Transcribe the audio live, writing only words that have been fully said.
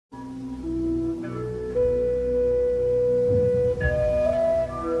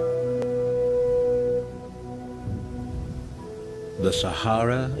The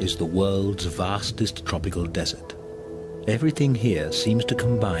Sahara is the world's vastest tropical desert. Everything here seems to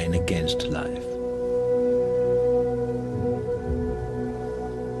combine against life.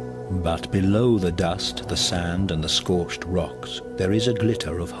 But below the dust, the sand and the scorched rocks, there is a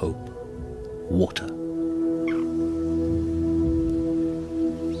glitter of hope. Water.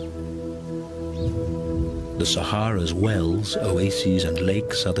 The Sahara's wells, oases and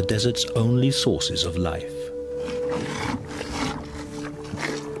lakes are the desert's only sources of life.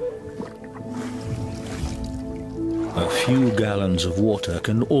 A few gallons of water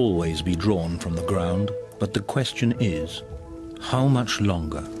can always be drawn from the ground, but the question is, how much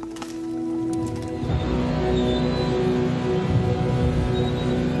longer?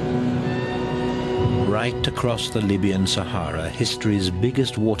 Right across the Libyan Sahara, history's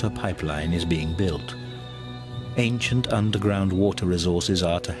biggest water pipeline is being built. Ancient underground water resources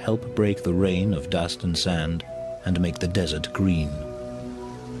are to help break the rain of dust and sand and make the desert green.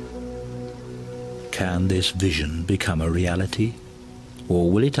 Can this vision become a reality,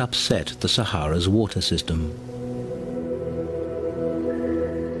 or will it upset the Sahara's water system?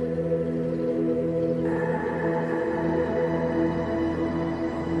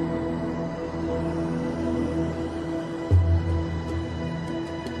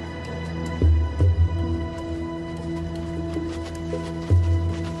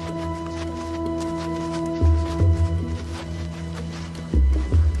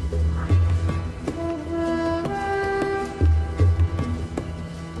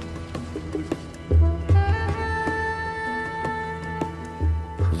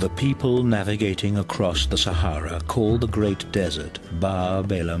 The people navigating across the Sahara call the great desert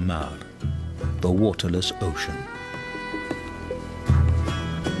Bab el Mar, the waterless ocean.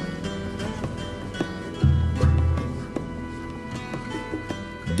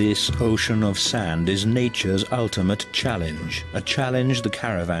 This ocean of sand is nature's ultimate challenge, a challenge the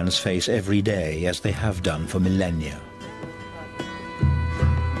caravans face every day as they have done for millennia.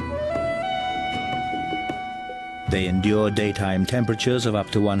 They endure daytime temperatures of up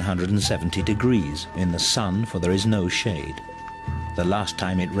to 170 degrees in the sun, for there is no shade. The last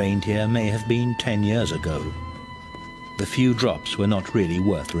time it rained here may have been 10 years ago. The few drops were not really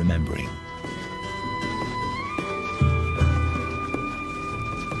worth remembering.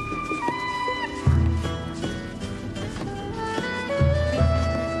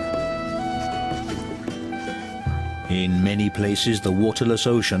 In many places, the waterless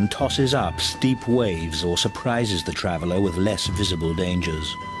ocean tosses up steep waves or surprises the traveler with less visible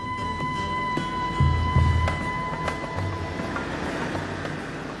dangers.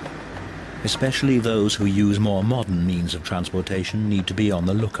 Especially those who use more modern means of transportation need to be on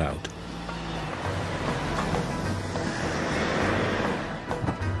the lookout.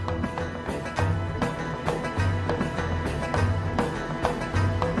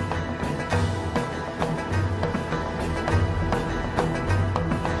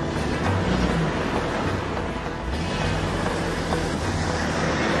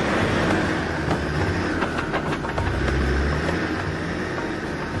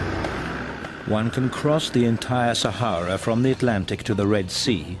 One can cross the entire Sahara from the Atlantic to the Red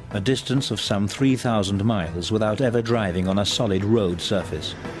Sea, a distance of some 3,000 miles, without ever driving on a solid road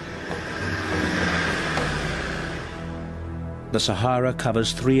surface. The Sahara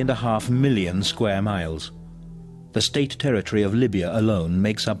covers 3.5 million square miles. The state territory of Libya alone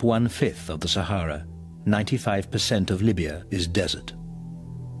makes up 1/5 of the Sahara. 95% of Libya is desert.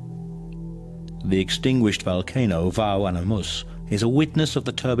 The extinguished volcano Vaouanamus is a witness of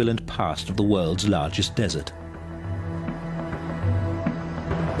the turbulent past of the world's largest desert.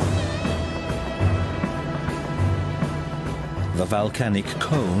 The volcanic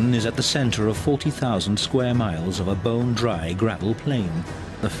cone is at the center of 40,000 square miles of a bone-dry gravel plain.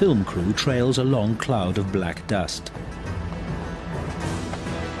 The film crew trails a long cloud of black dust.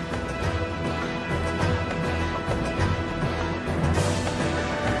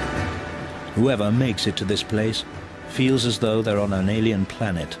 Whoever makes it to this place feels as though they're on an alien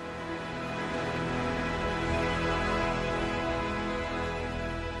planet.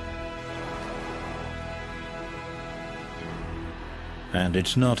 And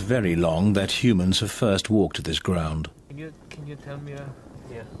it's not very long that humans have first walked this ground. Can you tell me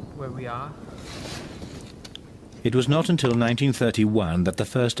where we are? It was not until 1931 that the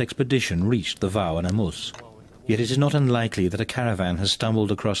first expedition reached the Vaouanamus. Yet it is not unlikely that a caravan has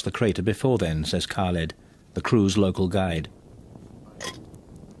stumbled across the crater before then, says Khaled, the crew's local guide.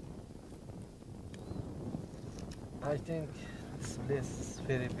 I think this place is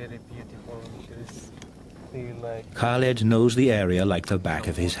very, very beautiful. There is feel like Khaled knows the area like the back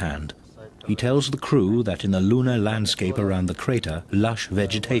of his hand. He tells the crew that in the lunar landscape around the crater, lush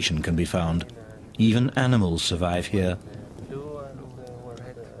vegetation can be found. Even animals survive here.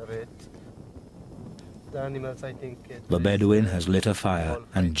 The animals, I think, The Bedouin has lit a fire,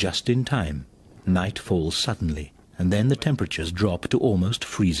 and just in time, night falls suddenly, and then the temperatures drop to almost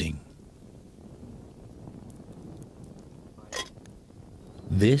freezing.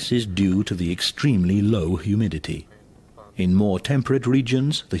 This is due to the extremely low humidity. In more temperate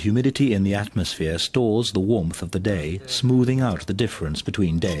regions, the humidity in the atmosphere stores the warmth of the day, smoothing out the difference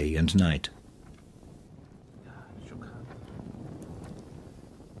between day and night.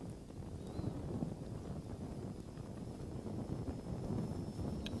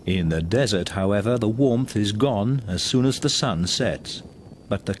 In the desert, however, the warmth is gone as soon as the sun sets.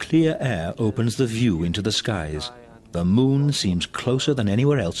 But the clear air opens the view into the skies. The moon seems closer than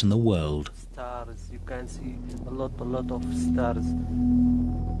anywhere else in the world. Stars, you can see a lot of stars.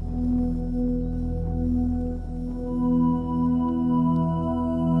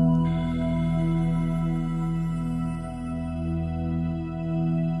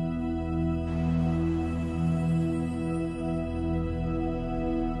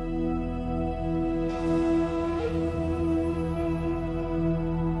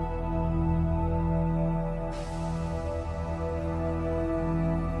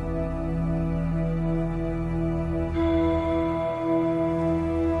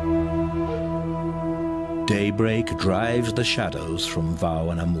 Daybreak drives the shadows from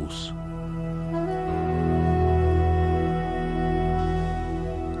Vav and Amus.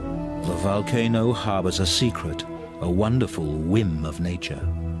 The volcano harbors a secret, a wonderful whim of nature.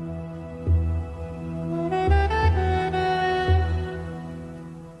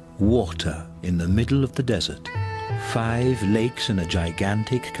 Water in the middle of the desert. 5 lakes in a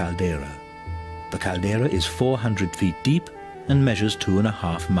gigantic caldera. The caldera is 400 feet deep and measures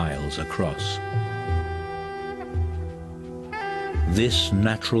 2.5 miles across. This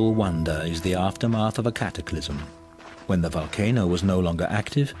natural wonder is the aftermath of a cataclysm. When the volcano was no longer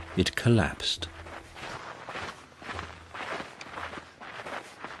active, it collapsed.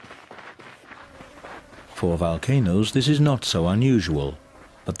 For volcanoes, this is not so unusual,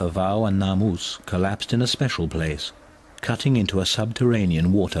 but the Vav and Amus collapsed in a special place, cutting into a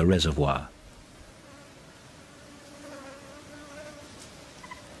subterranean water reservoir.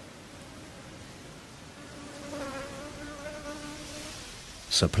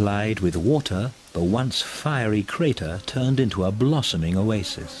 Supplied with water, the once fiery crater turned into a blossoming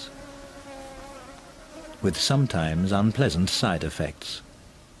oasis, with sometimes unpleasant side effects.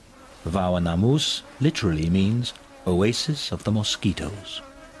 Vav and Amus literally means oasis of the mosquitoes.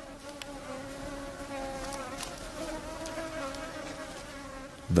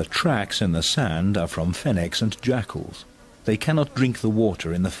 The tracks in the sand are from fennecs and jackals. They cannot drink the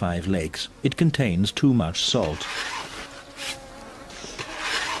water in the 5 lakes. It contains too much salt.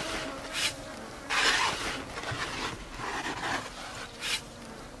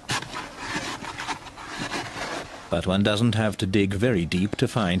 But one doesn't have to dig very deep to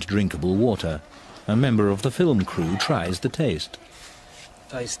find drinkable water. A member of the film crew tries the taste.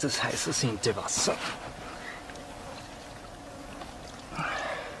 Taste heißt inte Wasser.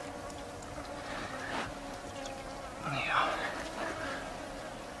 Ja.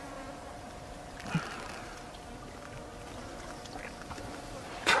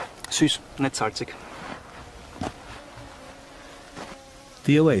 Süß, nicht salzig.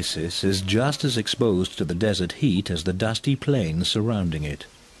 The oasis is just as exposed to the desert heat as the dusty plains surrounding it.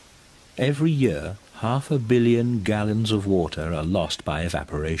 Every year, 500 million gallons of water are lost by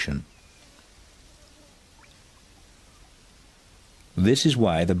evaporation. This is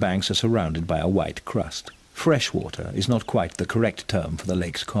why the banks are surrounded by a white crust. Fresh water is not quite the correct term for the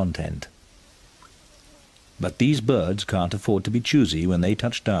lake's content. But these birds can't afford to be choosy when they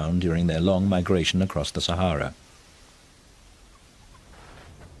touch down during their long migration across the Sahara.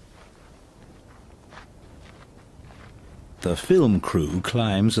 The film crew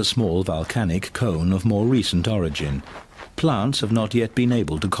climbs a small volcanic cone of more recent origin. Plants have not yet been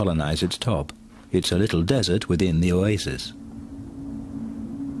able to colonize its top. It's a little desert within the oasis.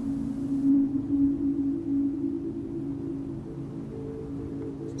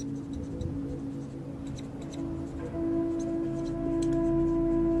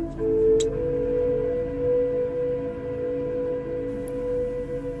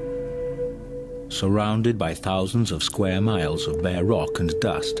 Surrounded by thousands of square miles of bare rock and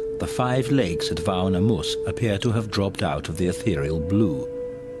dust, the 5 lakes at Vav and Amus appear to have dropped out of the ethereal blue.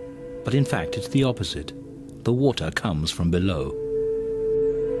 But in fact it's the opposite. The water comes from below.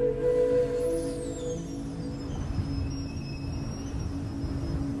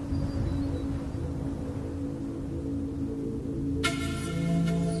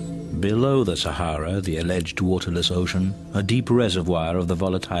 Below the Sahara, the alleged waterless ocean, a deep reservoir of the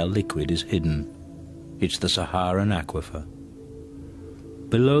volatile liquid is hidden. It's the Saharan aquifer.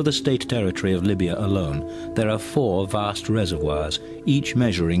 Below the state territory of Libya alone, there are 4 vast reservoirs, each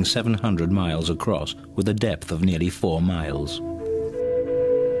measuring 700 miles across, with a depth of nearly 4 miles.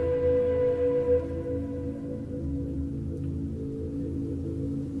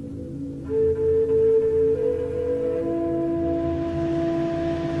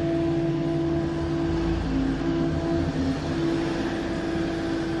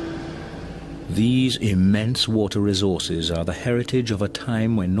 These immense water resources are the heritage of a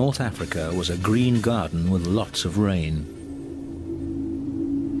time when North Africa was a green garden with lots of rain.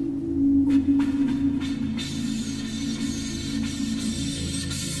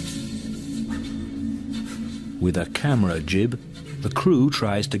 With a camera jib, the crew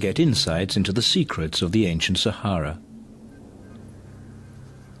tries to get insights into the secrets of the ancient Sahara.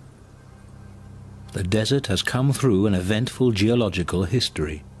 The desert has come through an eventful geological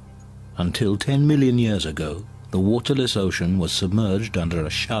history. Until 10 million years ago, the waterless ocean was submerged under a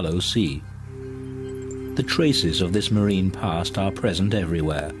shallow sea. The traces of this marine past are present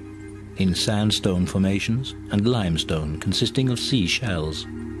everywhere, in sandstone formations and limestone consisting of sea shells.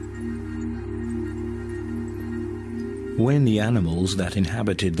 When the animals that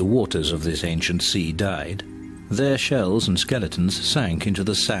inhabited the waters of this ancient sea died, their shells and skeletons sank into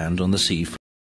the sand on the sea floor.